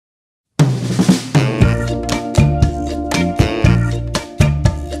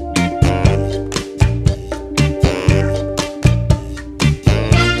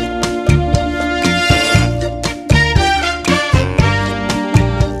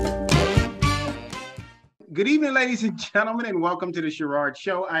Good evening, ladies and gentlemen, and welcome to the Sherard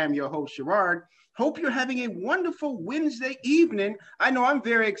Show. I am your host, Sherard. Hope you're having a wonderful Wednesday evening. I know I'm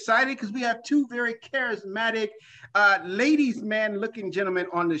very excited because we have two very charismatic ladies man-looking gentlemen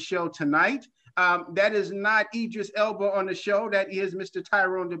on the show tonight. That is not Idris Elba on the show. That is Mr.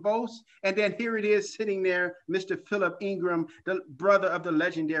 Tyrone Dubose. And then here it is sitting there, Mr. Phillip Ingram, the brother of the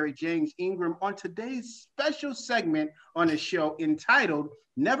legendary James Ingram, on today's special segment on the show entitled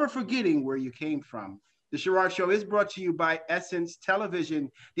Never Forgetting Where You Came From. The Sherard Show is brought to you by Essence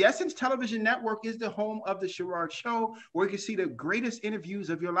Television. The Essence Television Network is the home of the Sherard Show, where you can see the greatest interviews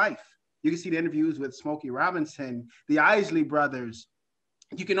of your life. You can see the interviews with Smokey Robinson, the Isley Brothers.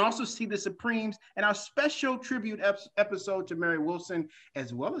 You can also see the Supremes and our special tribute episode to Mary Wilson,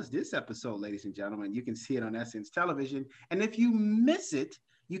 as well as this episode, ladies and gentlemen. You can see it on Essence Television. And if you miss it,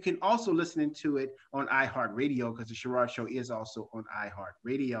 you can also listen to it on iHeartRadio, because the Sherard Show is also on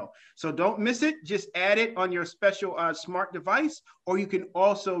iHeartRadio. So don't miss it. Just add it on your special smart device, or you can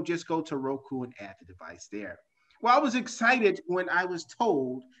also just go to Roku and add the device there. Well, I was excited when I was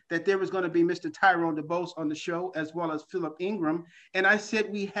told that there was going to be Mr. Tyrone Dubose on the show, as well as Phillip Ingram. And I said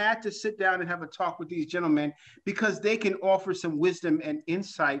we had to sit down and have a talk with these gentlemen because they can offer some wisdom and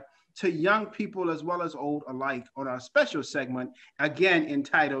insight to young people as well as old alike on our special segment, again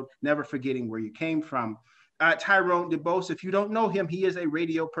entitled Never Forgetting Where You Came From. Tyrone Dubose, if you don't know him, he is a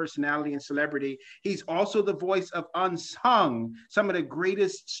radio personality and celebrity. He's also the voice of Unsung, some of the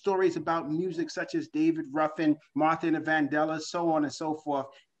greatest stories about music, such as David Ruffin, Martha and the Vandellas, so on and so forth.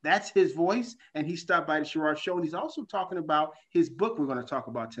 That's his voice, and he stopped by the Sherard Show, and he's also talking about his book we're going to talk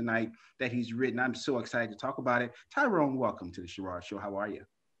about tonight that he's written. I'm so excited to talk about it. Tyrone, welcome to the Sherard Show. How are you?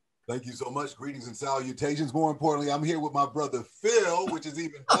 Thank you so much. Greetings and salutations. More importantly, I'm here with my brother Phil, which is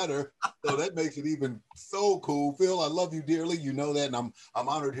even better. So that makes it even so cool. Phil, I love you dearly. You know that, and I'm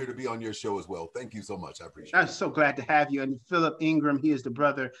honored here to be on your show as well. Thank you so much. I appreciate it. I'm so glad to have you. And Phillip Ingram, he is the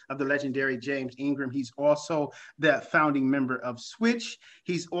brother of the legendary James Ingram. He's also the founding member of Switch.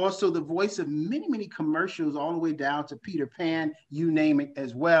 He's also the voice of many, many commercials, all the way down to Peter Pan, you name it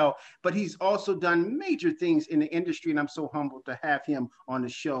as well. But he's also done major things in the industry, and I'm so humbled to have him on the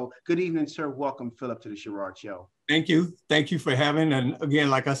show. Good evening, sir. Welcome, Phillip, to the Sherard Show. Thank you. Thank you for having. And again,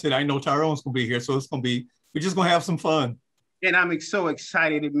 like I said, I know Tyrone's going to be here, so we're just going to have some fun. And I'm so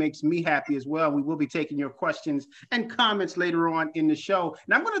excited. It makes me happy as well. We will be taking your questions and comments later on in the show.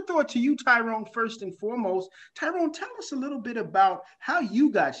 And I'm going to throw it to you, Tyrone, first and foremost. Tyrone, tell us a little bit about how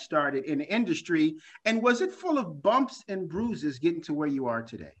you got started in the industry, and was it full of bumps and bruises getting to where you are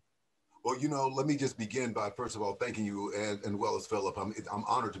today? Well, let me just begin by, first of all, thanking you and well as Phillip. I'm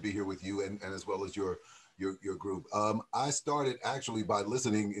honored to be here with you and as well as your group. I started actually by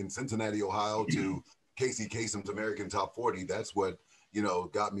listening in Cincinnati, Ohio to Casey Kasem's American Top 40. That's what,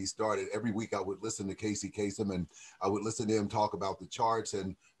 got me started. Every week I would listen to Casey Kasem, and I would listen to him talk about the charts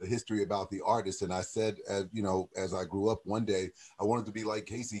and the history about the artists. And I said, as I grew up one day, I wanted to be like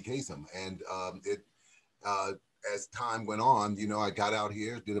Casey Kasem. And as time went on, I got out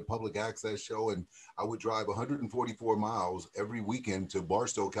here, did a public access show, and I would drive 144 miles every weekend to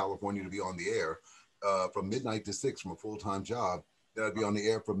Barstow, California to be on the air from midnight to 6 from a full-time job. Then I'd be on the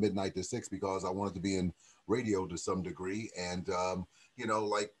air from midnight to 6 because I wanted to be in radio to some degree. And,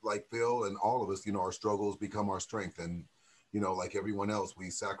 like Phil and all of us, our struggles become our strength. And, like everyone else, we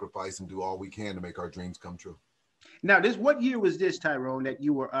sacrifice and do all we can to make our dreams come true. Now, what year was this, Tyrone, that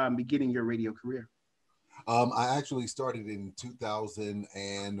you were beginning your radio career? I actually started in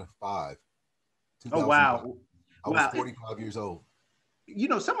 2005. Oh, wow. I was 45 years old.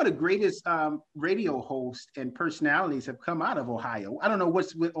 Some of the greatest radio hosts and personalities have come out of Ohio. I don't know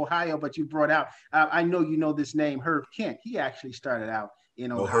what's with Ohio, but you brought out, I know you know this name, Herb Kent. He actually started out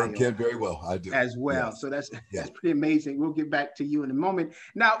in Ohio. Herb Kent, very well, I do. As well. Yes. So that's pretty amazing. We'll get back to you in a moment.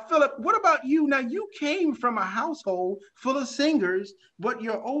 Now, Phillip, what about you? Now, you came from a household full of singers, but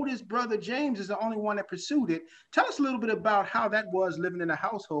your oldest brother, James, is the only one that pursued it. Tell us a little bit about how that was living in a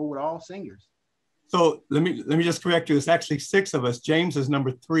household with all singers. So let me just correct you. It's actually 6 of us. James is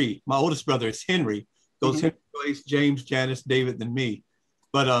number 3. My oldest brother is Henry. Goes Henry, Blaze, James, Janice, David, and me.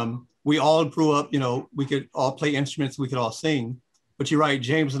 But we all grew up, we could all play instruments. We could all sing. But you're right,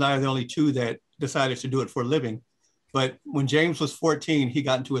 James and I are the only 2 that decided to do it for a living. But when James was 14, he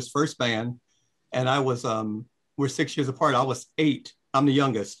got into his first band. And I was, we're 6 years apart. I was 8. I'm the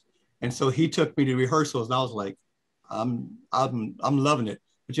youngest. And so he took me to rehearsals, and I was like, I'm loving it.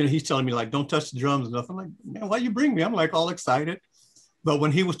 But, he's telling me, like, don't touch the drums and stuff. I'm like, man, why you bring me? I'm like all excited. But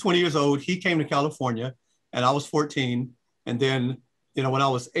when he was 20 years old, he came to California, and I was 14. And then, when I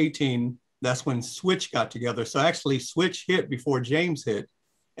was 18, that's when Switch got together. So actually Switch hit before James hit.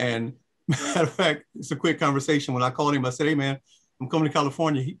 And Matter of fact, it's a quick conversation. When I called him, I said, "Hey man, I'm coming to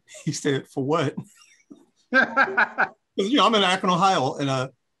California." He said, "For what?" Because I'm in Akron, Ohio,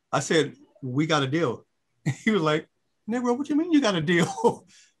 and I said, "We got a deal." He was like, "Negro, what you mean you got a deal?"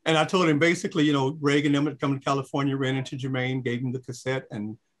 And I told him basically, Greg and them had come to California, ran into Jermaine, gave him the cassette,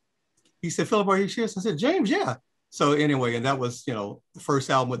 and he said, "Phillip, are you serious?" I said, "James, yeah." So anyway, and that was, the first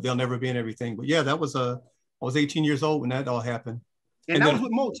album with They'll Never Be and everything. But yeah, that was I was 18 years old when that all happened. And that was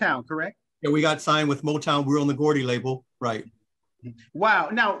with Motown, correct? Yeah, we got signed with Motown. We were on the Gordy label, right? Wow.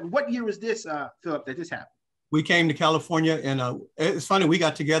 Now, what year was this, Phillip, that this happened? We came to California, and it's funny, we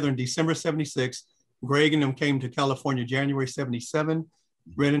got together in December 76. Greg and them came to California January 77,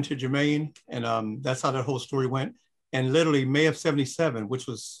 ran into Jermaine, and that's how that whole story went. And literally May of 77, which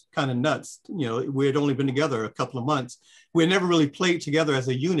was kind of nuts. We had only been together a couple of months. We had never really played together as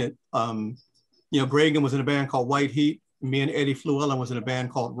a unit. Greg was in a band called White Heat. Me and Eddie Fluellen was in a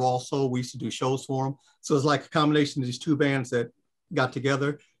band called Raw Soul. We used to do shows for him. So it's like a combination of these two bands that got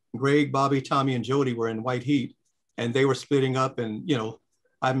together. Greg, Bobby, Tommy, and Jody were in White Heat, and they were splitting up. And,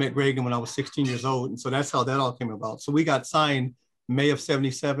 I met Greg when I was 16 years old. And so that's how that all came about. So we got signed May of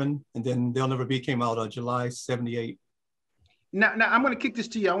 77, and then They'll Never Be came out July 78. Now I'm going to kick this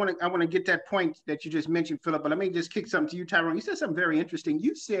to you. I want to get that point that you just mentioned, Phillip, but let me just kick something to you, Tyrone. You said something very interesting.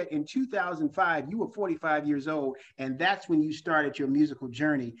 You said in 2005, you were 45 years old, and that's when you started your musical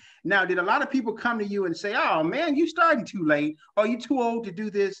journey. Now, did a lot of people come to you and say, "Oh man, you starting too late, or you too old to do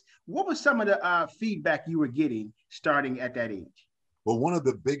this"? What was some of the feedback you were getting starting at that age? Well, one of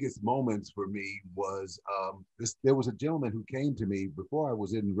the biggest moments for me was there was a gentleman who came to me before I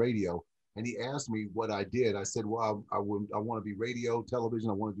was in radio, and he asked me what I did. I said, "Well, I want to be radio, television.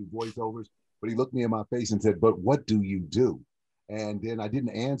 I want to do voiceovers." But he looked me in my face and said, "But what do you do?" And then I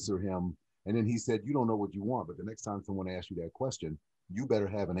didn't answer him. And then he said, "You don't know what you want, but the next time someone asks you that question, you better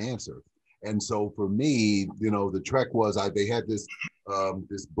have an answer." And so for me, the trek was they had this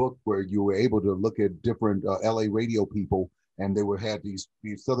book where you were able to look at different LA radio people, and they had these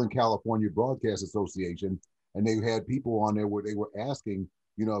Southern California Broadcast Association, and they had people on there where they were asking,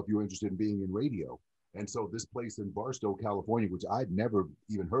 if you're interested in being in radio. And so this place in Barstow, California, which I'd never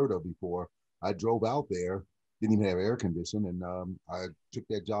even heard of before, I drove out there, didn't even have air conditioning, and I took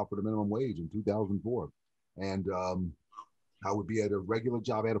that job for the minimum wage in 2004. And I would be at a regular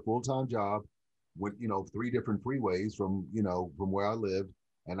job, I had a full-time job with, 3 different freeways from where I lived.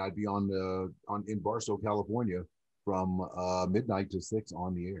 And I'd be in Barstow, California from midnight to 6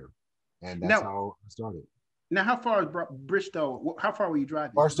 on the air. And that's how I started. Now, how far is Bristol? How far were you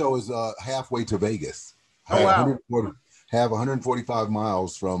driving? Barstow is halfway to Vegas. Oh, wow. Have 145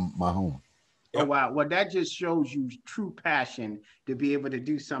 miles from my home. Oh, wow. Well, that just shows you true passion to be able to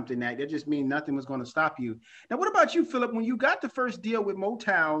do something that just means nothing was going to stop you. Now, what about you, Phillip? When you got the first deal with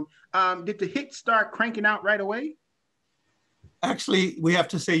Motown, did the hits start cranking out right away? Actually, we have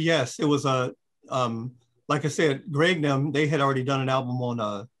to say yes. It was like I said, Greg them, they had already done an album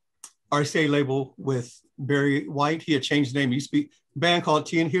on RCA label with Barry White. He had changed the name. He used to be a band called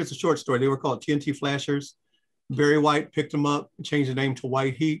here's a short story. They were called TNT Flashers. Barry White picked them up, changed the name to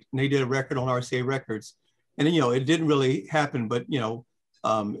White Heat, and they did a record on RCA Records. And then, it didn't really happen, but,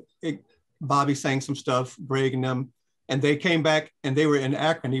 Bobby sang some stuff, Greg and them, and they came back and they were in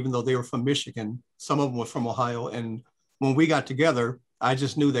Akron, even though they were from Michigan. Some of them were from Ohio. And when we got together, I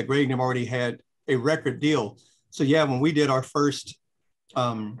just knew that Greg and them already had a record deal. So yeah, when we did our first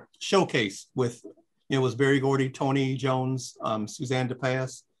showcase with, it was Berry Gordy, Tony Jones, Suzanne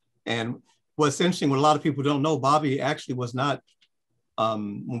DePass. And what's interesting, what a lot of people don't know, Bobby actually was not,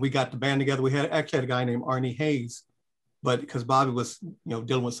 when we got the band together, we actually had a guy named Arnie Hayes, but because Bobby was,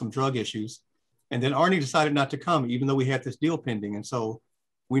 dealing with some drug issues. And then Arnie decided not to come, even though we had this deal pending. And so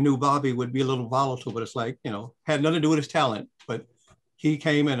we knew Bobby would be a little volatile, but it's like, had nothing to do with his talent. But he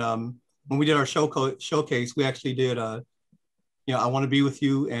came, and when we did our showcase, we actually did, I Want to Be With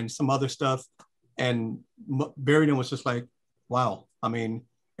You and some other stuff. And Barry was just like, wow. I mean,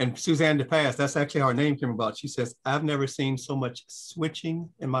 and Suzanne DePass, that's actually how her name came about. She says, "I've never seen so much switching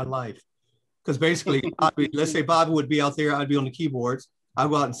in my life." Because basically, let's say Bobby would be out there, I'd be on the keyboards. I'd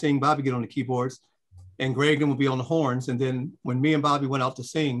go out and sing, Bobby get on the keyboards, and Greg would be on the horns. And then when me and Bobby went out to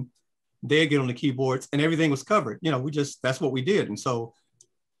sing, they'd get on the keyboards and everything was covered. That's what we did. And so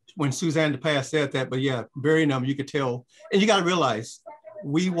when Suzanne DePass said that, but yeah, Barry and them, you could tell. And you got to realize,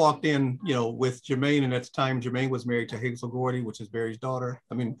 we walked in, with Jermaine, and at the time, Jermaine was married to Hazel Gordy, which is Barry's daughter.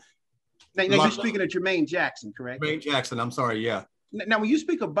 I mean, now you're speaking of Jermaine Jackson, correct? Jermaine Jackson, I'm sorry, yeah. Now, when you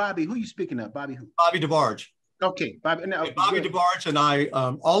speak of Bobby, who are you speaking of? Bobby who? Bobby DeBarge. Okay, Bobby. Now, Bobby DeBarge and I,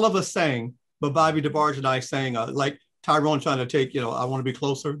 all of us sang, but Bobby DeBarge and I sang, like Tyrone trying to take, I Want to Be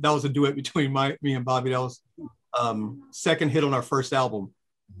Closer. That was a duet between me and Bobby. That was second hit on our first album.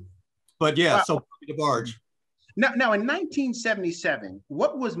 But yeah, so Bobby DeBarge. Now, in 1977,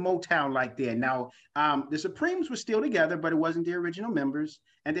 what was Motown like then? Now, the Supremes were still together, but it wasn't the original members.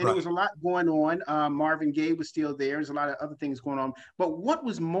 And then there was a lot going on. Marvin Gaye was still there. There's a lot of other things going on. But what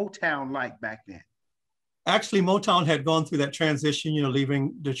was Motown like back then? Actually, Motown had gone through that transition,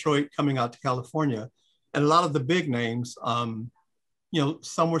 leaving Detroit, coming out to California. And a lot of the big names, some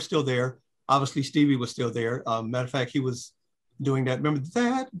were still there. Obviously, Stevie was still there. Matter of fact, he was doing that. Remember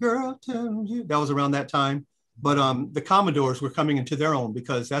That Girl Tell You? That was around that time. But the Commodores were coming into their own,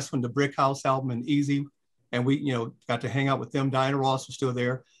 because that's when the Brick House album and Easy, and we, got to hang out with them. Diana Ross was still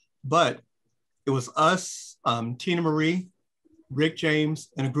there. But it was us, Tina Marie, Rick James,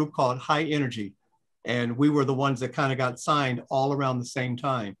 and a group called High Energy. And we were the ones that kind of got signed all around the same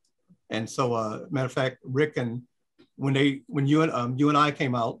time. And so, matter of fact, Rick, and when you and I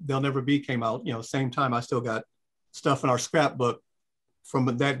came out, They'll Never Be came out, same time. I still got stuff in our scrapbook from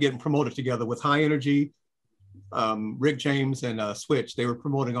that getting promoted together with High Energy, Rick James, and Switch. They were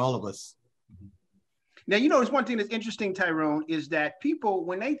promoting all of us. Now, there's one thing that's interesting, Tyrone, is that people,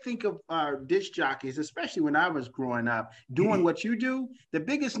 when they think of disc jockeys, especially when I was growing up, doing what you do, the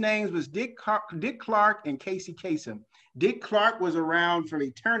biggest names was Dick Clark and Casey Kasem. Dick Clark was around for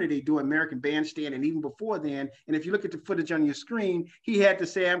eternity doing American Bandstand, and even before then. And if you look at the footage on your screen, he had the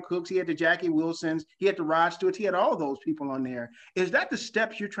Sam Cookes, he had the Jackie Wilsons, he had the Rod Stewarts, he had all those people on there. Is that the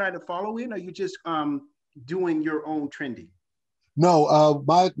steps you're trying to follow in, or are you just doing your own trending? No,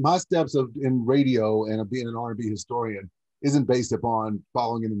 my steps in radio and of being an R&B historian isn't based upon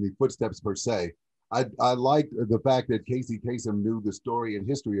following in the footsteps per se. I like the fact that Casey Kasem knew the story and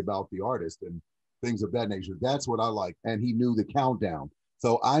history about the artist and things of that nature. That's what I like. And he knew the countdown.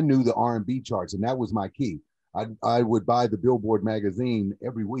 So I knew the R&B charts, and that was my key. I would buy the Billboard magazine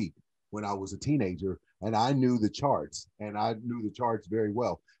every week when I was a teenager, and I knew the charts, and I knew the charts very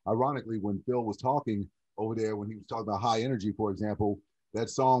well. Ironically, when Phil was talking over there, when he was talking about High Energy, for example,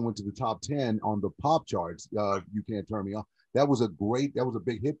 that song went to the top 10 on the pop charts. You Can't Turn Me Off. That was a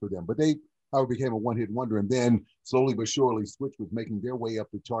big hit for them, but they became a one-hit wonder. And then slowly but surely Switch was making their way up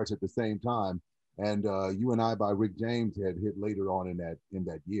the charts at the same time. And You and I by Rick James had hit later on in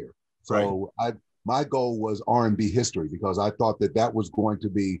that year. So my goal was R&B history, because I thought that was going to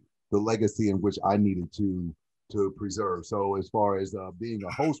be the legacy in which I needed to preserve. So as far as being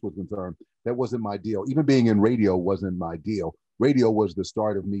a host was concerned, that wasn't my deal. Even being in radio wasn't my deal. Radio was the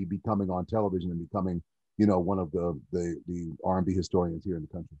start of me becoming on television and becoming, one of the R&B historians here in the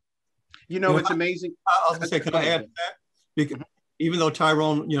country. It's amazing. I was gonna say, can I add to that? Because even though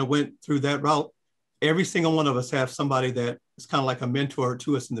Tyrone, went through that route, every single one of us have somebody that is kind of like a mentor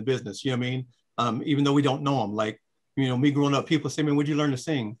to us in the business. You know what I mean? Even though we don't know them, like, me growing up, people say, man, where'd you learn to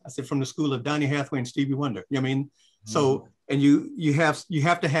sing? I said, from the school of Donny Hathaway and Stevie Wonder. You know what I mean? Mm-hmm. So, and you have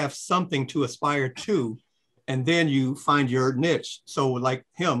to have something to aspire to, and then you find your niche. So like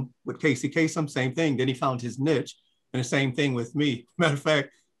him with Casey Kasem, same thing. Then he found his niche, and the same thing with me. Matter of fact,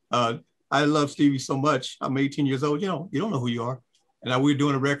 I love Stevie so much. I'm 18 years old. You don't know who you are. And we were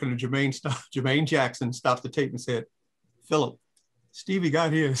doing a record, and Jermaine Jackson stopped the tape and said, Phillip, Stevie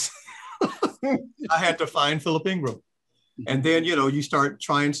got his. I had to find Phillip Ingram. And then, you start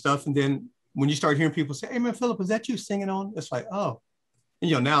trying stuff. And then when you start hearing people say, hey man, Phillip, is that you singing on? It's like, oh,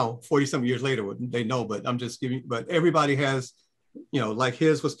 and, now 40 some years later, they know, but I'm just giving, but everybody has, like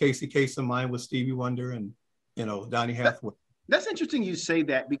his was Casey Kasem, mine was Stevie Wonder, and, Donny Hathaway. That's interesting you say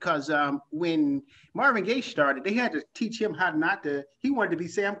that, because when Marvin Gaye started, they had to teach him he wanted to be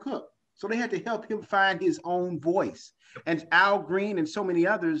Sam Cooke. So they had to help him find his own voice. And Al Green and so many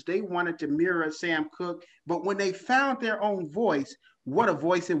others, they wanted to mirror Sam Cooke. But when they found their own voice, what a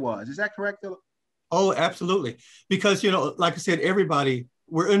voice it was. Is that correct, Phillip? Oh, absolutely. Because, like I said, everybody,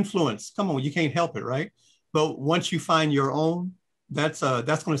 we're influenced. Come on, you can't help it, right? But once you find your own, that's going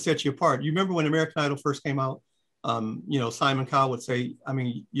to set you apart. You remember when American Idol first came out? Simon Cowell would say, I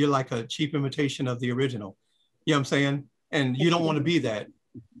mean, you're like a cheap imitation of the original. You know what I'm saying? And you don't want to be that.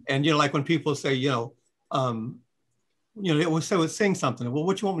 And, like when people say, they always say, sing something. Well,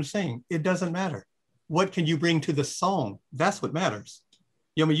 what you want me to sing? It doesn't matter. What can you bring to the song? That's what matters.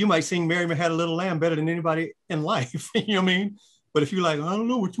 You might sing Mary Had a Little Lamb better than anybody in life. You know what I mean? But if you're like, I don't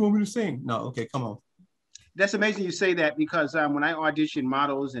know what you want me to sing. No, okay, come on. That's amazing you say that, because when I audition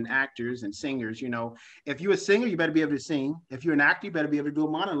models and actors and singers, if you're a singer, you better be able to sing. If you're an actor, you better be able to do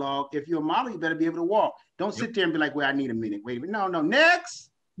a monologue. If you're a model, you better be able to walk. Don't sit there and be like, well, I need a minute. Wait a minute. No,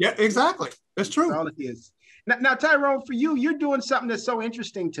 next. Yeah, exactly. That's true. That's all it is. Now, Tyrone, for you, you're doing something that's so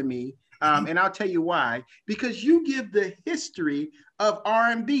interesting to me, and I'll tell you why. Because you give the history of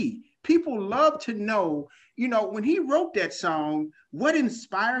R&B. People love to know, when he wrote that song, what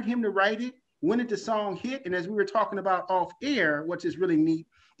inspired him to write it? When did the song hit? And as we were talking about off air, which is really neat,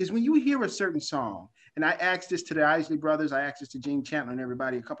 is when you hear a certain song, and I asked this to the Isley Brothers, I asked this to Gene Chandler and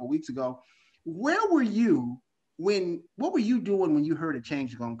everybody a couple of weeks ago, what were you doing when you heard A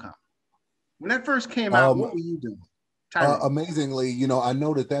Change Is Gonna Come? When that first came out, what were you doing? Amazingly, I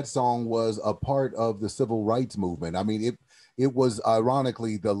know that song was a part of the civil rights movement. I mean, it was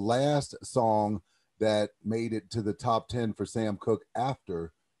ironically the last song that made it to the top 10 for Sam Cooke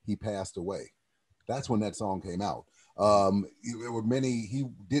after he passed away. That's when that song came out. There were many, he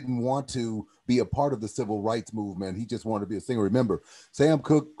didn't want to be a part of the civil rights movement. He just wanted to be a singer. Remember, Sam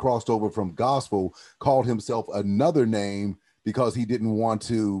Cooke crossed over from gospel, called himself another name because he didn't want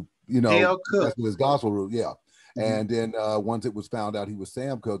to, mess with his gospel root. Yeah. Mm-hmm. And then once it was found out he was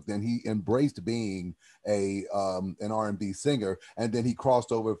Sam Cooke, then he embraced being an R&B singer, and then he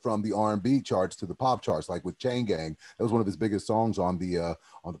crossed over from the R&B charts to the pop charts, like with Chain Gang. That was one of his biggest songs on the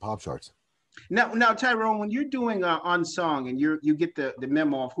pop charts. Now, Tyrone, when you're doing on song and you get the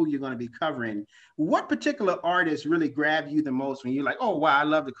memo of who you're going to be covering, what particular artists really grab you the most when you're like, oh wow, I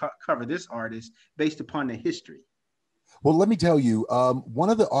love to cover this artist based upon the history? Well, let me tell you, one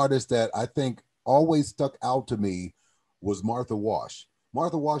of the artists that I think always stuck out to me was Martha Wash.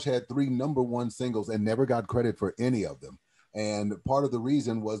 Martha Wash had 3 #1 singles and never got credit for any of them. And part of the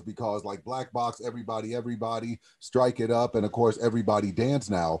reason was because, like Black Box, Everybody, Strike It Up, and of course, Everybody Dance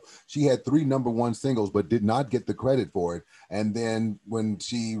Now, she had 3 #1 singles, but did not get the credit for it. And then when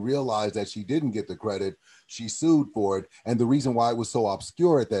she realized that she didn't get the credit, she sued for it. And the reason why it was so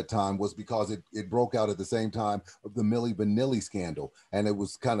obscure at that time was because it broke out at the same time of the Milli Vanilli scandal. And it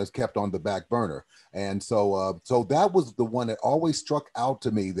was kind of kept on the back burner. And so that was the one that always struck out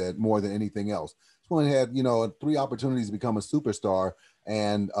to me that more than anything else. One had 3 opportunities to become a superstar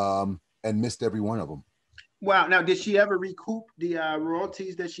and missed every one of them. Wow. Now, did she ever recoup the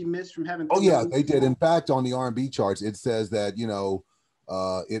royalties that she missed from having? Oh yeah, they did. In fact, on the R&B charts, it says that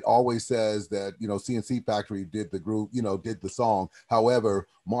it always says that CNC Factory did the group, did the song. However,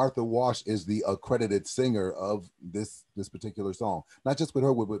 Martha Wash is the accredited singer of this particular song. Not just with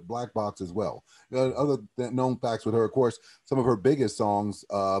her, with Black Box as well. Other known facts with her, of course, some of her biggest songs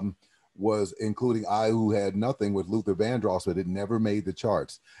was including I Who Had Nothing with Luther Vandross, but it never made the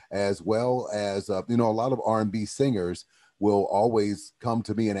charts, as well as a lot of R&B singers will always come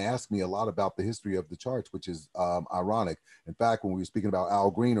to me and ask me a lot about the history of the charts, which is ironic. In fact, when we were speaking about Al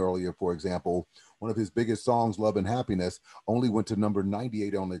Green earlier, for example, one of his biggest songs, Love and Happiness, only went to number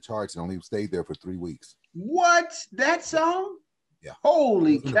 98 on the charts and only stayed there for 3 weeks. What? That song? Yeah.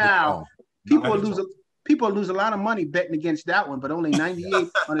 Holy cow. People lose a lot of money betting against that one, but only 98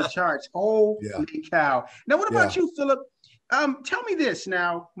 on the charts. Holy cow. Now, what about you, Phillip? Tell me this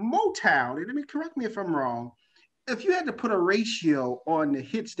now, Motown, and correct me if I'm wrong, if you had to put a ratio on the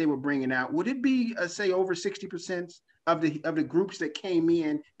hits they were bringing out, would it be, say, over 60% of the groups that came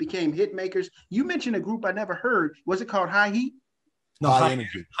in became hit makers? You mentioned a group I never heard. Was it called High Heat? No, High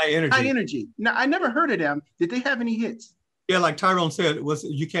Energy. High Energy. Now, I never heard of them. Did they have any hits? Yeah, like Tyrone said, it was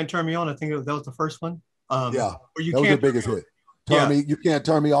You Can't Turn Me On. I think that was the first one. That was the biggest hit. You can't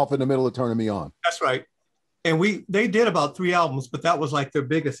turn me off in the middle of turning me on. That's right. And they did about 3 albums, but that was like their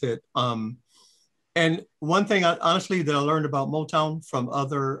biggest hit. And one thing, honestly, that I learned about Motown from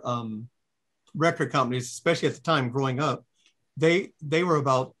other record companies, especially at the time growing up, they were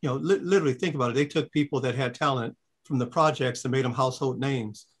about, literally think about it. They took people that had talent from the projects and made them household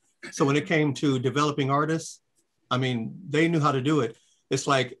names. So when it came to developing artists, they knew how to do it. It's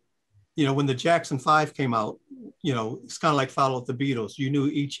like, when the Jackson 5 came out, it's kind of like Follow the Beatles. You knew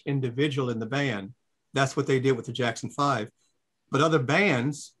each individual in the band. That's what they did with the Jackson 5. But other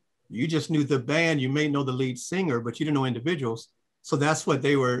bands, you just knew the band. You may know the lead singer, but you didn't know individuals. So that's what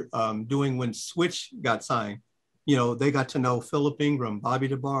they were doing when Switch got signed. They got to know Phillip Ingram, Bobby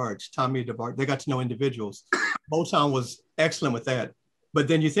DeBarge, Tommy DeBarge. They got to know individuals. Motown was excellent with that. But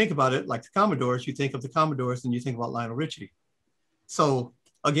then you think about it, like the Commodores, you think of the Commodores and you think about Lionel Richie. So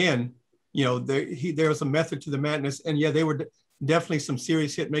again, there was a method to the madness, and they were definitely some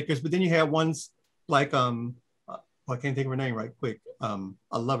serious hit makers. But then you had ones like I can't think of her name right quick. I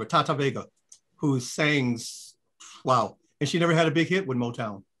love her, Tata Vega, who sings, wow, and she never had a big hit with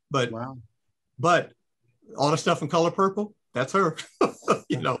Motown. But all the stuff in Color Purple, that's her.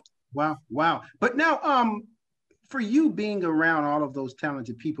 Wow. But now, for you being around all of those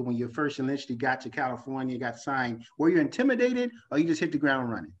talented people when you first initially got to California, got signed, were you intimidated, or you just hit the ground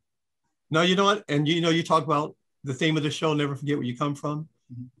running? No, you know what? And you know, you talk about the theme of the show, never forget where you come from.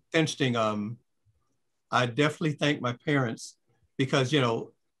 Mhm. Interesting. I definitely thank my parents because, you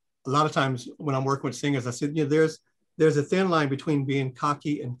know, a lot of times when I'm working with singers, I said, you know, there's a thin line between being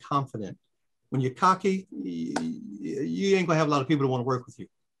cocky and confident. When you're cocky, you ain't gonna have a lot of people that want to work with you.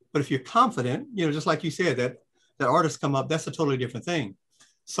 But if you're confident, you know, just like you said, that artists come up, that's a totally different thing.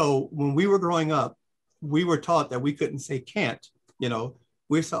 So when we were growing up, we were taught that we couldn't say can't, you know.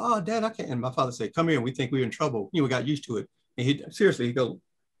 We said, oh, Dad, I can't. And my father said, come here. We think we're in trouble. You know, we got used to it. And he'd go,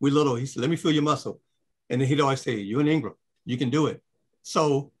 we little, he said, let me feel your muscle. And then he'd always say, you and Ingram, you can do it.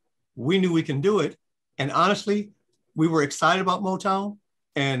 So we knew we can do it. And honestly, we were excited about Motown.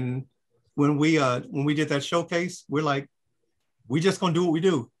 And when we did that showcase, we're like, we just gonna do what we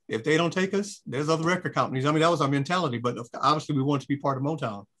do. If they don't take us, there's other record companies. I mean, that was our mentality, but obviously we wanted to be part of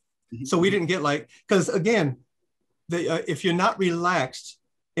Motown. Mm-hmm. So we didn't get like, because again, if you're not relaxed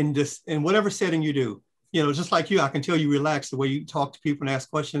in whatever setting you do, you know, just like you, I can tell you relax the way you talk to people and ask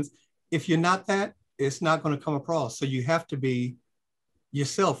questions. If you're not that, it's not going to come across. So you have to be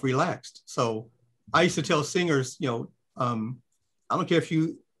yourself, relaxed. So I used to tell singers, you know, I don't care if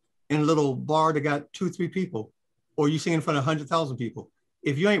you in a little bar that got 2-3 people, or you sing in front of 100,000 people.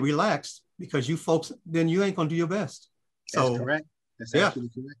 If you ain't relaxed because you folks, then you ain't going to do your best. So that's correct. That's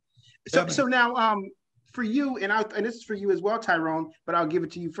absolutely correct. So now, for you, and this is for you as well, Tyrone, but I'll give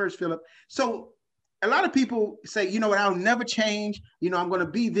it to you first, Phillip. So a lot of people say, you know what, I'll never change. You know, I'm going to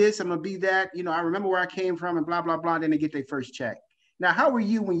be this, I'm going to be that. You know, I remember where I came from and blah, blah, blah. Then they get their first check. Now, how were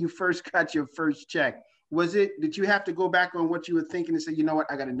you when you first got your first check? Did you have to go back on what you were thinking and say, you know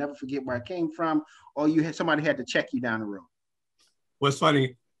what, I got to never forget where I came from? Or somebody had to check you down the road? Well, it's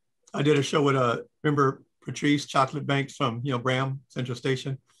funny. I did a show with, remember Patrice Chocolate Banks from, you know, Bram Central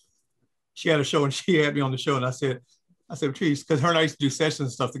Station. She had a show and she had me on the show. And I said, Patrice, because her and I used to do sessions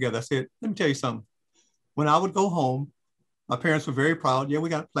and stuff together. I said, let me tell you something. When I would go home, my parents were very proud. Yeah, we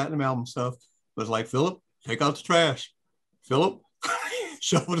got platinum album stuff. It was like, Phillip, take out the trash. Phillip,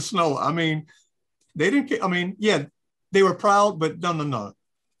 shovel the snow. I mean, they didn't care. I mean, yeah, they were proud, but no.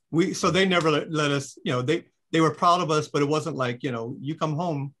 So they never let us, you know, they were proud of us, but it wasn't like, you know, you come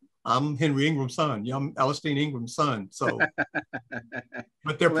home, I'm Henry Ingram's son. You know, I'm Alistine Ingram's son. So,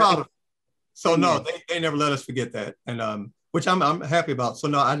 but they're proud of it. So no, they never let us forget that. And which I'm happy about. So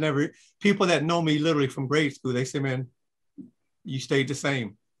no, people that know me literally from grade school, they say, man, you stayed the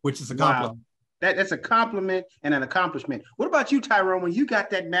same, which is a compliment. Wow. That's a compliment and an accomplishment. What about you, Tyrone? When you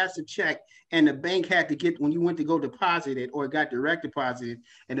got that massive check and the bank had to when you went to go deposit it, or it got direct deposited,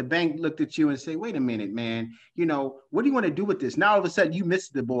 and the bank looked at you and say, wait a minute, man, you know, what do you want to do with this? Now all of a sudden you miss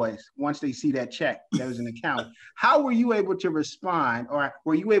the boys once they see that check that was an account. How were you able to respond, or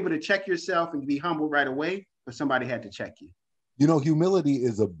were you able to check yourself and be humble right away, or somebody had to check you? You know, humility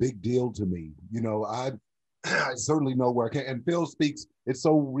is a big deal to me. You know, I certainly know where I can. And Phil speaks, it's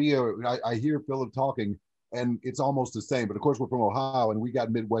so real. I hear Phillip talking and it's almost the same. But of course, we're from Ohio and we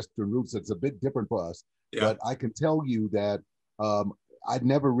got Midwestern roots. It's a bit different for us. Yeah. But I can tell you that I'd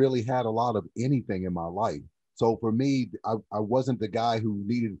never really had a lot of anything in my life. So for me, I wasn't the guy who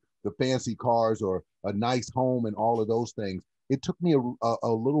needed the fancy cars or a nice home and all of those things. It took me a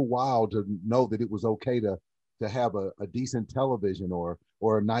little while to know that it was okay to have a decent television or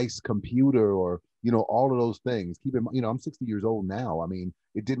a nice computer, or, you know, all of those things. Keep in mind, you know, I'm 60 years old now. I mean,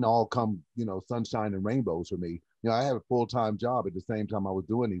 it didn't all come, you know, sunshine and rainbows for me. You know, I had a full-time job at the same time I was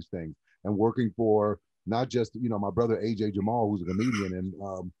doing these things and working for not just, you know, my brother, AJ Jamal, who's a comedian.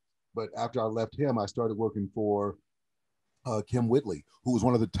 And, but after I left him, I started working for Kim Whitley, who was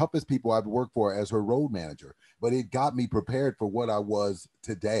one of the toughest people I've worked for as her road manager, but it got me prepared for what I was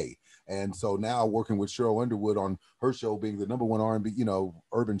today. And so now working with Cheryl Underwood on her show, being the #1 R&B, you know,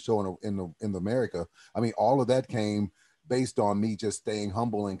 urban show in America. I mean, all of that came based on me just staying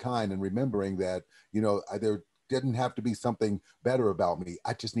humble and kind and remembering that, you know, there didn't have to be something better about me.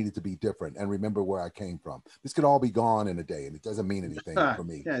 I just needed to be different and remember where I came from. This could all be gone in a day, and it doesn't mean anything for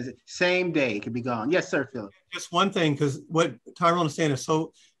me. Yeah, same day it could be gone. Yes, sir, Phillip. Just one thing, because what Tyrone is saying is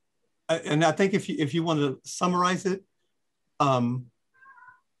so, and I think if you want to summarize it,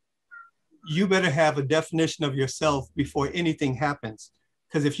 you better have a definition of yourself before anything happens.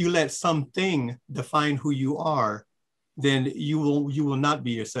 Because if you let something define who you are, then you will not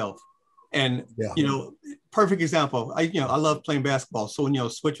be yourself. And you know, perfect example. I love playing basketball. So when, you know,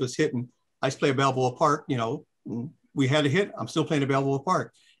 Switch was hitting, I used to play at Balboa Park. You know, we had a hit. I'm still playing at Balboa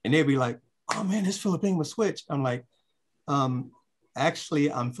Park, and they'd be like, "Oh man, this Phillip Ingram Switch." I'm like,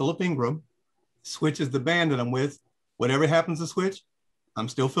 actually, I'm Phillip Ingram. Switch is the band that I'm with. Whatever happens to Switch, I'm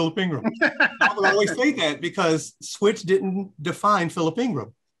still Phillip Ingram. I would always say that because Switch didn't define Phillip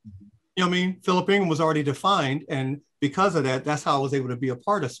Ingram. You know what I mean? Phillip Ingram was already defined, and because of that, that's how I was able to be a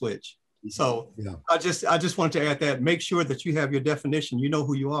part of Switch. So yeah. I just wanted to add that. Make sure that you have your definition. You know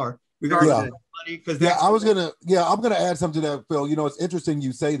who you are, regardless of money. Because I'm gonna add something to that, Phil. You know, it's interesting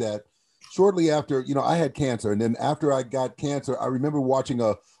you say that. Shortly after, you know, I had cancer, and then after I got cancer, I remember watching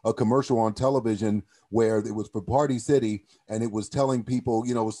a commercial on television where it was for Party City, and it was telling people,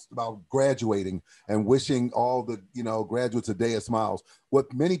 you know, it was about graduating and wishing all the, you know, graduates a day of smiles.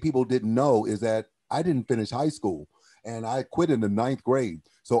 What many people didn't know is that I didn't finish high school, and I quit in the 9th grade.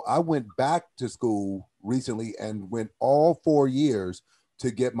 So I went back to school recently and went all 4 years to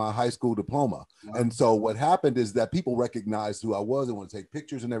get my high school diploma. Wow. And so what happened is that people recognized who I was and want to take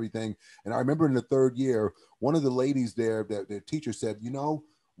pictures and everything. And I remember in the 3rd year, one of the ladies there, the teacher said, you know,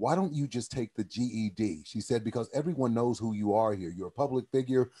 why don't you just take the GED? She said, because everyone knows who you are here. You're a public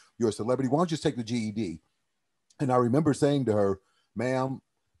figure, you're a celebrity. Why don't you just take the GED? And I remember saying to her, ma'am,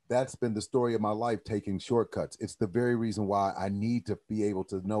 that's been the story of my life, taking shortcuts. It's the very reason why I need to be able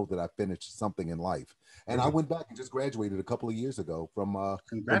to know that I finished something in life. And I went back and just graduated a couple of years ago from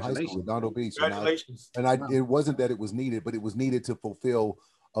high school, Redondo Beach. Congratulations. It wasn't that it was needed, but it was needed to fulfill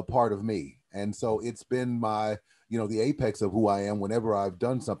a part of me. And so it's been my, you know, the apex of who I am. Whenever I've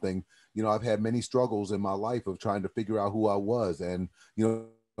done something, you know, I've had many struggles in my life of trying to figure out who I was. And, you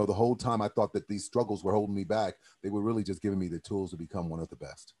know, the whole time I thought that these struggles were holding me back. They were really just giving me the tools to become one of the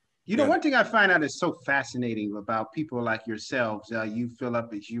best. You know, one thing I find out is so fascinating about people like yourselves, you,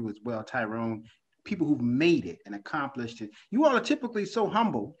 Phillip, as you as well, Tyrone, people who've made it and accomplished it. You all are typically so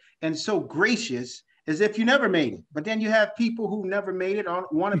humble and so gracious as if you never made it. But then you have people who never made it or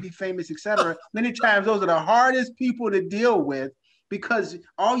want to be famous, etc. Many times those are the hardest people to deal with, because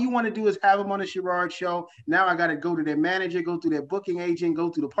all you want to do is have them on a Sherard show. Now I got to go to their manager, go to their booking agent, go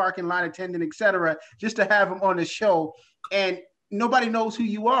to the parking lot attendant, etc., just to have them on the show. And nobody knows who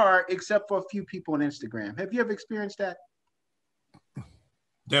you are except for a few people on Instagram. Have you ever experienced that?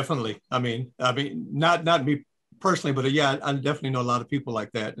 Definitely. I mean, not me personally, but yeah, I definitely know a lot of people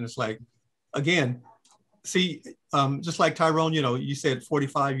like that. And it's like, again, see, just like Tyrone, you know, you said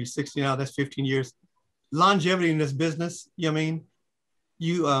 45, you're 60 now, that's 15 years. Longevity in this business, you know what I mean?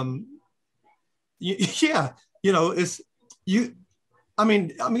 Yeah, you know, it's you. I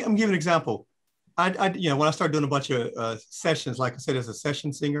mean, I'm giving an example. You know, when I started doing a bunch of sessions, like I said, as a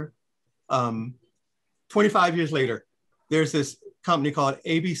session singer, 25 years later, there's this company called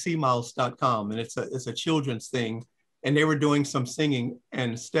abcmouse.com, and it's a children's thing, and they were doing some singing,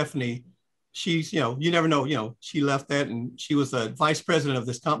 and Stephanie, she's, you know, you never know, you know, she left that, and she was a vice president of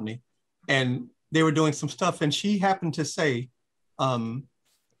this company, and they were doing some stuff, and she happened to say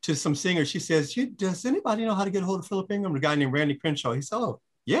to some singers, she says, does anybody know how to get a hold of Phillip Ingram? A guy named Randy Crenshaw. He said, oh,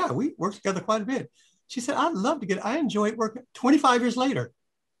 yeah, we work together quite a bit. She said, I'd love to I enjoy it working 25 years later.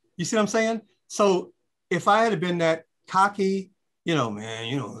 You see what I'm saying? So if I had been that cocky, you know, man,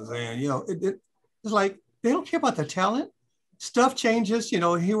 you know what I'm saying? You know, it's like, they don't care about the talent. Stuff changes, you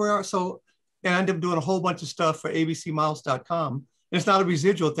know, here we are. So, and I ended up doing a whole bunch of stuff for abcmouse.com. And it's not a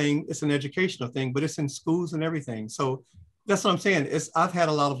residual thing, it's an educational thing, but it's in schools and everything. So that's what I'm saying. I've had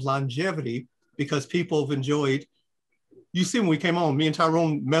a lot of longevity because people have enjoyed. You see, when we came on, me and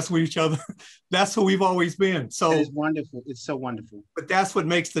Tyrone mess with each other. That's who we've always been. So it's wonderful. It's so wonderful. But that's what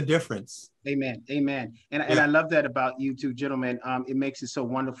makes the difference. Amen. Amen. And I love that about you two gentlemen. It makes it so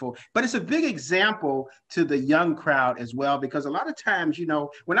wonderful. But it's a big example to the young crowd as well, because a lot of times, you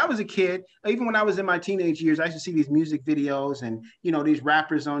know, when I was a kid, even when I was in my teenage years, I used to see these music videos and, you know, these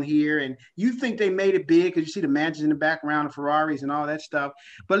rappers on here, and you think they made it big because you see the mansions in the background, the Ferraris and all that stuff.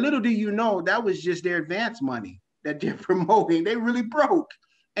 But little do you know, that was just their advance money that they're promoting. They really broke.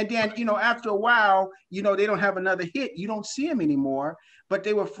 And then, you know, after a while, you know, they don't have another hit. You don't see them anymore, but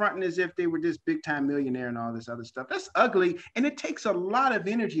they were fronting as if they were this big time millionaire and all this other stuff. That's ugly. And it takes a lot of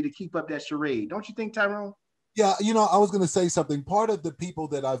energy to keep up that charade. Don't you think, Tyrone? Yeah. You know, I was going to say something. Part of the people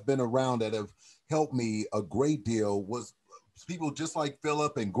that I've been around that have helped me a great deal was people just like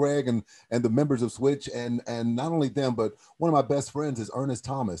Phillip and Greg and the members of Switch, and not only them, but one of my best friends is Ernest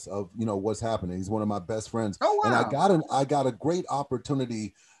Thomas of, you know, What's Happening. He's one of my best friends. Oh, wow. And I got a great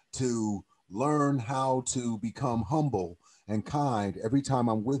opportunity to learn how to become humble and kind every time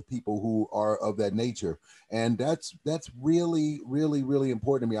I'm with people who are of that nature. And that's really, really, really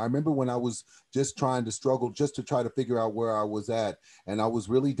important to me. I remember when I was just trying to struggle just to try to figure out where I was at, and I was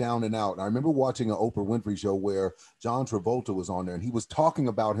really down and out. And I remember watching an Oprah Winfrey show where John Travolta was on there, and he was talking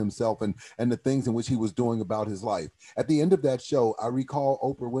about himself and the things in which he was doing about his life. At the end of that show, I recall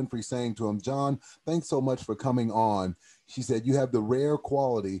Oprah Winfrey saying to him, John, thanks so much for coming on. She said, you have the rare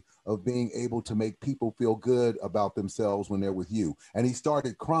quality of being able to make people feel good about themselves when they're with you. And he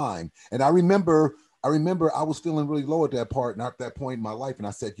started crying. And I remember I was feeling really low at that point in my life. And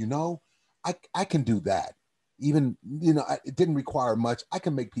I said, I can do that. Even, it didn't require much. I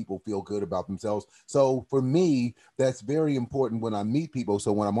can make people feel good about themselves. So for me, that's very important when I meet people.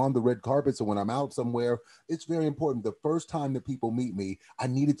 So when I'm on the red carpet, so when I'm out somewhere, it's very important. The first time that people meet me, I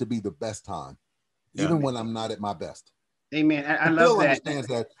need it to be the best time, even when I'm not at my best. Amen. I love Phil that. Understands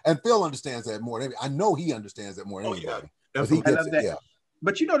that. And Phil understands that more than I know he understands that more than anybody. Yeah. He gets it. Yeah.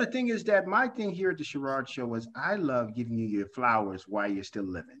 But the thing is that my thing here at the Sherard Show is I love giving you your flowers while you're still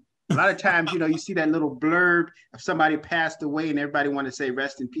living. A lot of times, you see that little blurb of somebody passed away and everybody want to say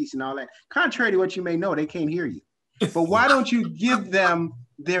rest in peace and all that. Contrary to what you may know, they can't hear you. But why don't you give them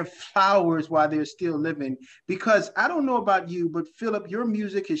their flowers while they're still living? Because I don't know about you, but Phillip, your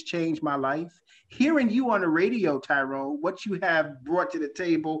music has changed my life. Hearing you on the radio, Tyrone, what you have brought to the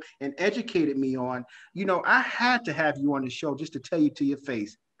table and educated me on, I had to have you on the show just to tell you to your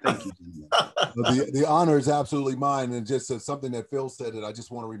face. Thank you. The honor is absolutely mine. And just something that Phil said that I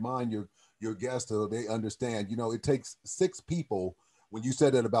just want to remind your guests so they understand, it takes 6 people. When you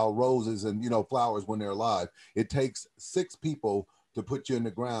said that about roses and, flowers when they're alive, it takes 6 people to put you in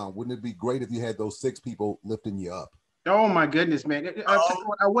the ground. Wouldn't it be great if you had those 6 people lifting you up? Oh my goodness, man.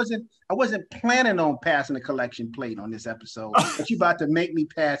 I wasn't planning on passing a collection plate on this episode, but you about to make me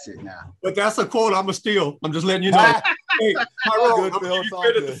pass it now. But that's a quote I'm gonna steal. I'm just letting you know. Hey, Tyrone, I'm gonna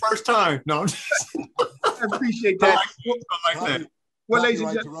give you the first time. No, I appreciate that. I like that. Well, ladies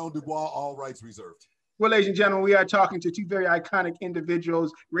and gentlemen, Tyrone Dubose, all rights reserved. Well, ladies and gentlemen, we are talking to 2 very iconic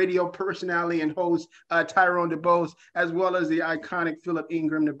individuals, radio personality and host Tyrone Dubose, as well as the iconic Phillip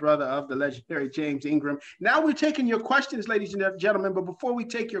Ingram, the brother of the legendary James Ingram. Now we're taking your questions, ladies and gentlemen, but before we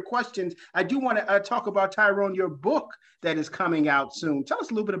take your questions, I do want to talk about, Tyrone, your book that is coming out soon. Tell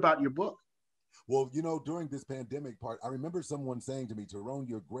us a little bit about your book. Well, during this pandemic part, I remember someone saying to me, Tyrone,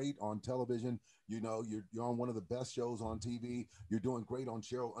 you're great on television. You're on one of the best shows on TV. You're doing great on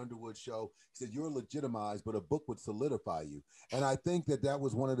Cheryl Underwood's show. He said, you're legitimized, but a book would solidify you. And I think that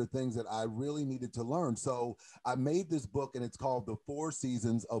was one of the things that I really needed to learn. So I made this book, and it's called The 4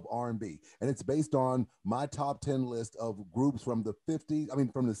 Seasons of R&B. And it's based on my top 10 list of groups from the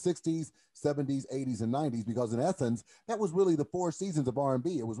 60s, 70s, 80s, and 90s, because in essence, that was really the 4 seasons of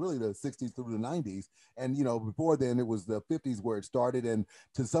R&B. It was really the 60s through the 90s. And, before then it was the 50s where it started. And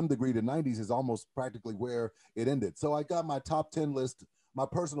to some degree, the 90s is almost practically where it ended. So I got my top 10 list, my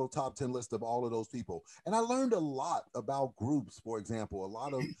personal top 10 list of all of those people. And I learned a lot about groups, for example,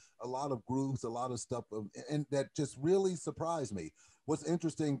 a lot of groups, a lot of stuff, and that just really surprised me. What's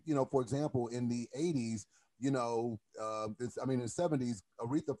interesting, for example, in the 80s, in the 70s,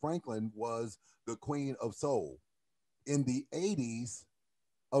 Aretha Franklin was the queen of soul. In the 80s,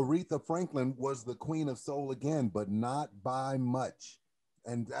 Aretha Franklin was the queen of soul again, but not by much.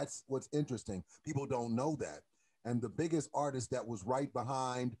 And that's what's interesting. People don't know that. And the biggest artist that was right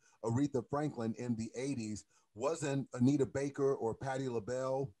behind Aretha Franklin in the 80s wasn't Anita Baker or Patti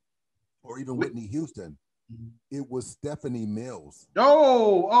LaBelle or even Whitney Houston. It was Stephanie Mills.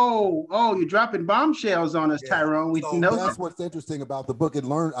 Oh, you're dropping bombshells on us, Tyrone. We know that's what's interesting about the book. I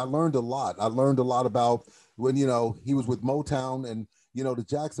learned a lot. I learned a lot about when, he was with Motown, and, the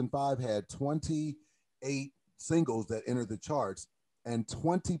Jackson 5 had 28 singles that entered the charts, and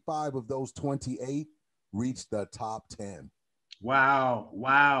 25 of those 28 reached the top 10. Wow.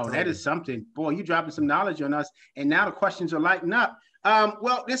 That is something. Boy, you're dropping some knowledge on us. And now the questions are lighting up.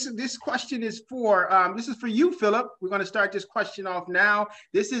 Well, this question is for you, Phillip. We're going to start this question off now.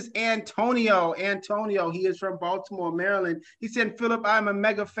 This is Antonio. He is from Baltimore, Maryland. He said, Phillip, I'm a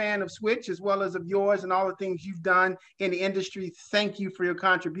mega fan of Switch as well as of yours and all the things you've done in the industry. Thank you for your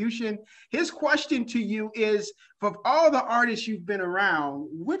contribution. His question to you is, for all the artists you've been around,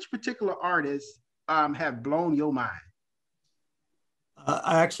 which particular artists have blown your mind?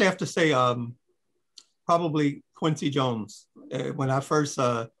 I actually have to say probably Quincy Jones.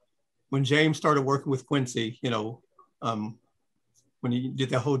 When James started working with Quincy, when he did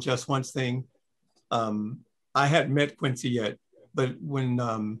that whole Just Once thing, I hadn't met Quincy yet, but when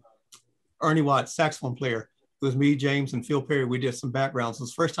Ernie Watts, saxophone player, it was me, James, and Phil Perry, we did some backgrounds. It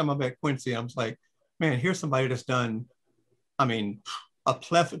was the first time I met Quincy. I was like, man, here's somebody that's done, a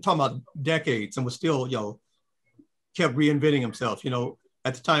plethora, talking about decades, and was still, kept reinventing himself.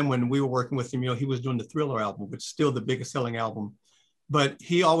 At the time when we were working with him, he was doing the Thriller album, which is still the biggest selling album, but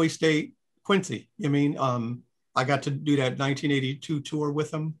he always stayed Quincy. I got to do that 1982 tour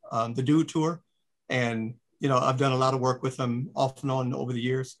with him, the Dude Tour. And, I've done a lot of work with him off and on over the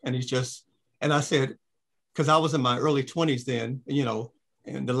years. And and I said, because I was in my early 20s then, you know,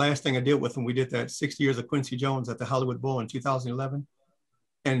 and the last thing I did with him, we did that 60 years of Quincy Jones at the Hollywood Bowl in 2011.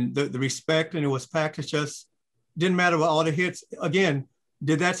 And the respect, and it was packed. It just didn't matter about all the hits. Again,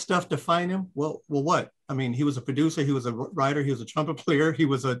 did that stuff define him? Well, what? I mean, he was a producer, he was a writer, he was a trumpet player, he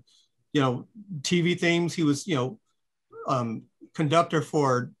was a, you know, TV themes, he was, you know, conductor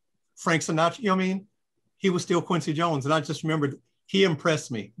for Frank Sinatra, you know what I mean? He was still Quincy Jones. And I just remembered he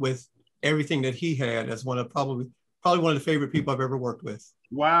impressed me with everything that he had as one of probably one of the favorite people I've ever worked with.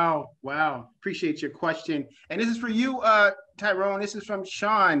 Wow. Appreciate your question. And this is for you, Tyrone. This is from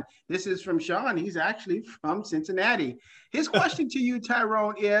Sean. He's actually from Cincinnati. His question to you,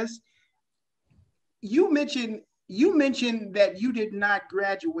 Tyrone, is you mentioned that you did not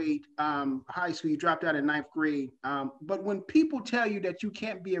graduate high school. You dropped out in 9th grade. But when people tell you that you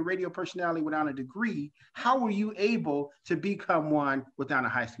can't be a radio personality without a degree, how were you able to become one without a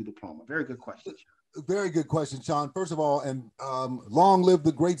high school diploma? Very good question. Very good question, Sean. First of all, and long live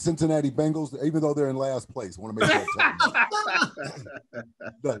the great Cincinnati Bengals, even though they're in last place. I want to make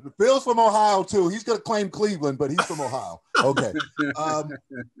that Phil's from Ohio, too. He's going to claim Cleveland, but he's from Ohio. Okay.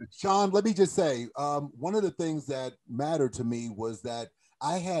 Sean, let me just say, one of the things that mattered to me was that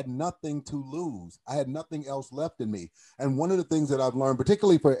I had nothing to lose. I had nothing else left in me. And one of the things that I've learned,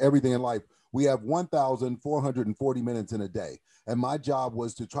 particularly for everything in life, we have 1,440 minutes in a day. And my job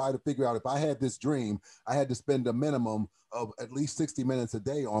was to try to figure out, if I had this dream, I had to spend a minimum of at least 60 minutes a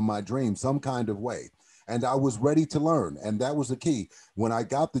day on my dream, some kind of way. And I was ready to learn. And that was the key. When I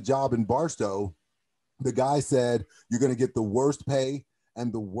got the job in Barstow, the guy said, you're going to get the worst pay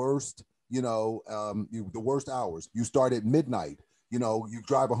and the worst, the worst hours. You start at midnight. You know, you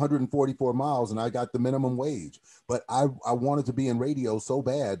drive 144 miles and I got the minimum wage, but I wanted to be in radio so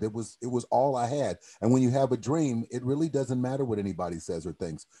bad. It was all I had. And when you have a dream, it really doesn't matter what anybody says or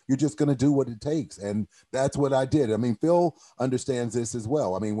thinks. You're just going to do what it takes. And that's what I did. I mean, Phil understands this as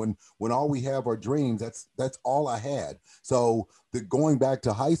well. I mean, when all we have are dreams, that's all I had. So going back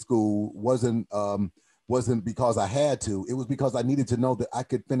to high school wasn't because I had to. It was because I needed to know that I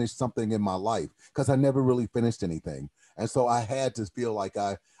could finish something in my life, because I never really finished anything. And so I had to feel like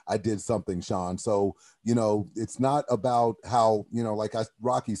I did something, Sean. So, it's not about how, like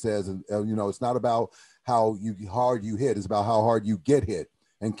Rocky says, it's not about how hard you hit. It's about how hard you get hit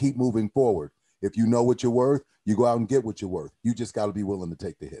and keep moving forward. If you know what you're worth, you go out and get what you're worth. You just got to be willing to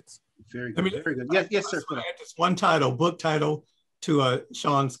take the hits. Very good. Very good. Yes, sir. I had this one book title to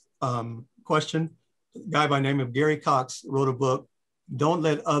Sean's question. A guy by the name of Gary Cox wrote a book, Don't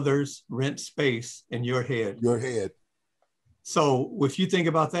Let Others Rent Space in Your Head. Your head. So if you think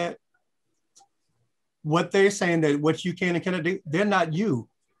about that, what they're saying that what you can and cannot do, they're not you.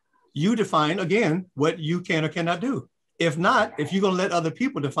 You define, again, what you can or cannot do. If not, if you're going to let other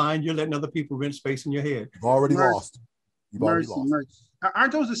people define, you're letting other people rent space in your head. You've already lost. Mercy.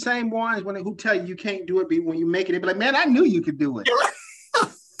 Aren't those the same ones who tell you can't do it, but when you make it, they be like, man, I knew you could do it.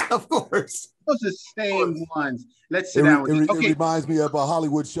 Of course. Those are the same ones. Let's sit down with you. Okay. It reminds me of a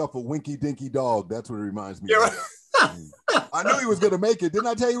Hollywood Shuffle, Winky Dinky Dog. That's what it reminds me of. I knew he was going to make it. Didn't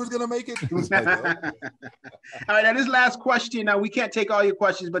I tell you he was going to make it? All right, now this last question. Now, we can't take all your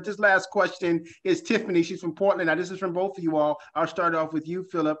questions, but this last question is Tiffany. She's from Portland. Now, this is from both of you all. I'll start off with you,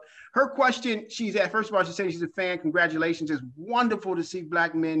 Phillip. Her question, first of all, she's saying she's a fan. Congratulations. It's wonderful to see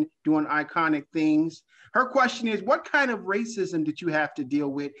Black men doing iconic things. Her question is, what kind of racism did you have to deal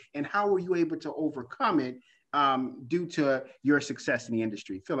with, and how were you able to overcome it due to your success in the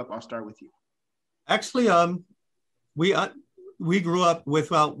industry? Phillip, I'll start with you. Actually, we grew up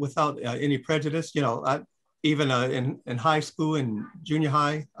without any prejudice. Even in high school and junior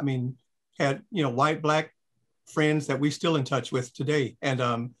high, I mean, had white, Black friends that we still in touch with today.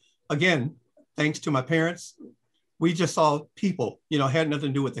 And again, thanks to my parents, we just saw people. Had nothing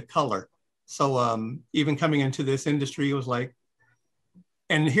to do with the color. So even coming into this industry, it was like,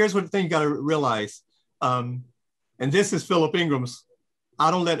 and here's what the thing you got to realize, and this is Phillip Ingram's.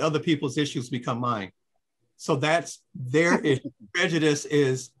 I don't let other people's issues become mine. So that's their issue. Prejudice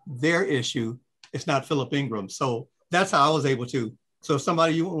is their issue. It's not Phillip Ingram. So that's how I was able to. So if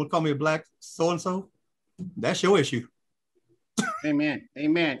somebody, you want to call me a Black so-and-so, that's your issue. Amen.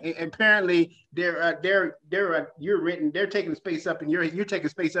 Apparently they're taking space up and you're taking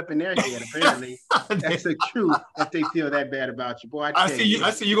space up in their head. Apparently that's the truth if they feel that bad about you. Boy, I see you're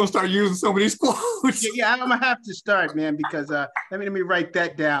going to start using some of these quotes. Yeah, I'm going to have to start, man, because let me write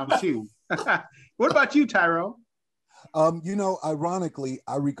that down too. What about you, Tyrone? Ironically,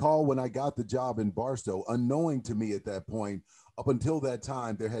 I recall when I got the job in Barstow, unknowing to me at that point, up until that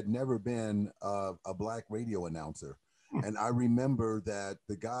time, there had never been a Black radio announcer. And I remember that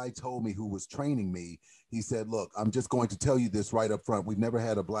the guy told me, who was training me, he said, look, I'm just going to tell you this right up front. We've never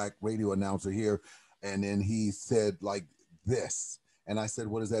had a black radio announcer here. And then he said like this. And I said,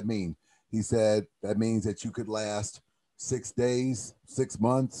 what does that mean? He said, that means that you could last 6 days, 6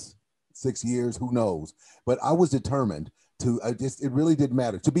 months, 6 years, who knows? But I was determined to, it really didn't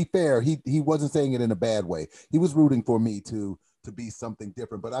matter. To be fair, he wasn't saying it in a bad way. He was rooting for me to be something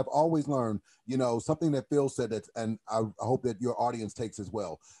different. But I've always learned, you know, something that Phil said, that, and I hope that your audience takes as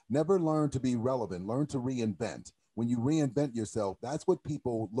well. Never learn to be relevant, learn to reinvent. When you reinvent yourself, that's what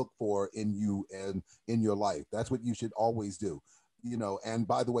people look for in you and in your life. That's what you should always do. You know, and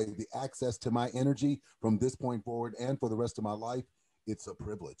by the way, the access to my energy from this point forward and for the rest of my life, it's a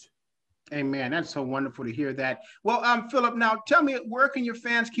privilege. Amen. That's so wonderful to hear that. Well, Phillip, now tell me, where can your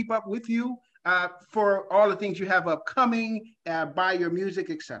fans keep up with you for all the things you have upcoming, buy your music,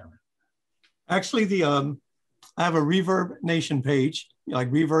 etc.? Actually, I have a Reverb Nation page,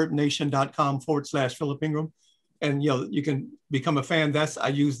 like reverbnation.com/Phillip Ingram. And, you know, you can become a fan. I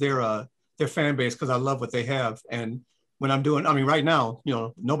use their fan base because I love what they have. And when I'm doing, I mean, right now, you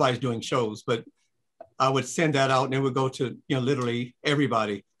know, nobody's doing shows, but I would send that out and it would go to, you know, literally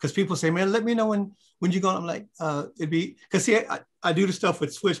everybody. Because people say, man, let me know when you go. I'm like, it'd be, because see, I do the stuff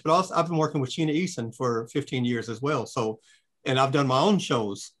with Switch, but also I've been working with Sheena Easton for 15 years as well. So, and I've done my own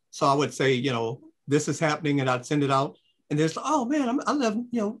shows. So I would say, you know, this is happening, and I'd send it out. And there's, oh man, I live,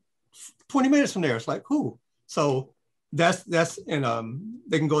 you know, 20 minutes from there. It's like, cool. So that's, and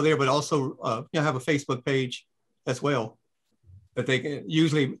they can go there, but also, you know, have a Facebook page as well. That they can,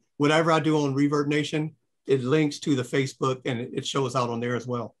 usually whatever I do on Reverb Nation, it links to the Facebook and it shows out on there as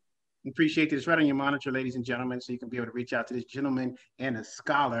well. Appreciate this. Right on your monitor, ladies and gentlemen, so you can be able to reach out to this gentleman and a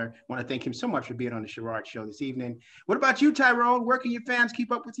scholar. I want to thank him so much for being on the Sherard Show this evening. What about you, Tyrone? Where can your fans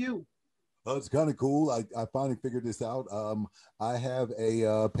keep up with you? It's kind of cool. I finally figured this out. I have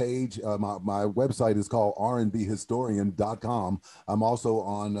a page. My website is called rnbhistorian.com. I'm also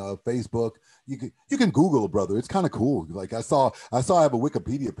on Facebook. You can Google it, brother. It's kind of cool. Like I saw I have a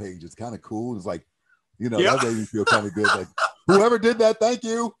Wikipedia page. It's kind of cool. It's like, you know, that made me feel kind of good. Like, whoever did that, thank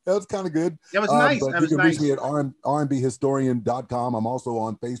you. That was kind of good. That was nice. But you can reach me at rnbhistorian.com. I'm also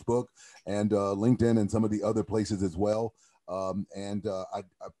on Facebook and LinkedIn and some of the other places as well. To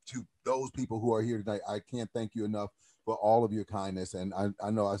those people who are here tonight, I can't thank you enough for all of your kindness. And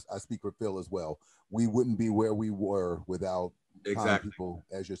I know I speak for Phil as well. We wouldn't be where we were without kind people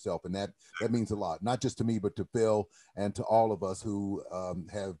as yourself. And that means a lot, not just to me, but to Phil and to all of us who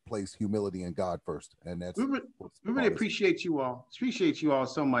have placed humility in God first. And that's we really appreciate you all. Appreciate you all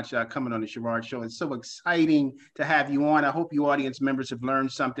so much coming on the Sherard Show. It's so exciting to have you on. I hope you audience members have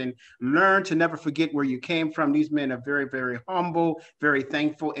learned something. Learn to never forget where you came from. These men are very, very humble, very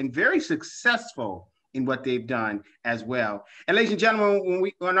thankful, and very successful in what they've done as well. And ladies and gentlemen,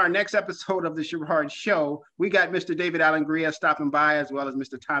 on our next episode of the Sherard Show, we got Mr. David Alengria stopping by, as well as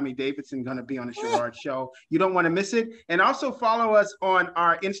Mr. Tommy Davidson going to be on the Sherard Show. You don't want to miss it. And also follow us on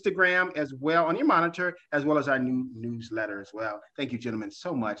our Instagram as well, on your monitor, as well as our new newsletter as well. Thank you, gentlemen,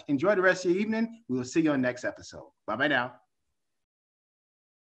 so much. Enjoy the rest of your evening. We will see you on next episode. Bye-bye now.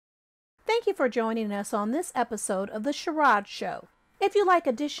 Thank you for joining us on this episode of the Sherard Show. If you'd like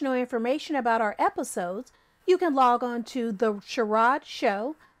additional information about our episodes, you can log on to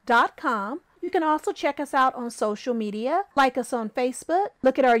thesherardshow.com. You can also check us out on social media, like us on Facebook,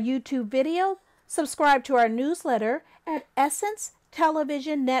 look at our YouTube videos, subscribe to our newsletter at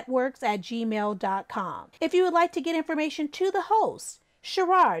essencetelevision.networks@gmail.com. If you would like to get information to the host,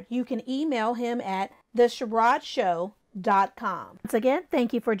 Sherard, you can email him at thesherardshow.com. Once again,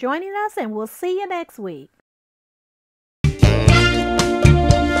 thank you for joining us, and we'll see you next week.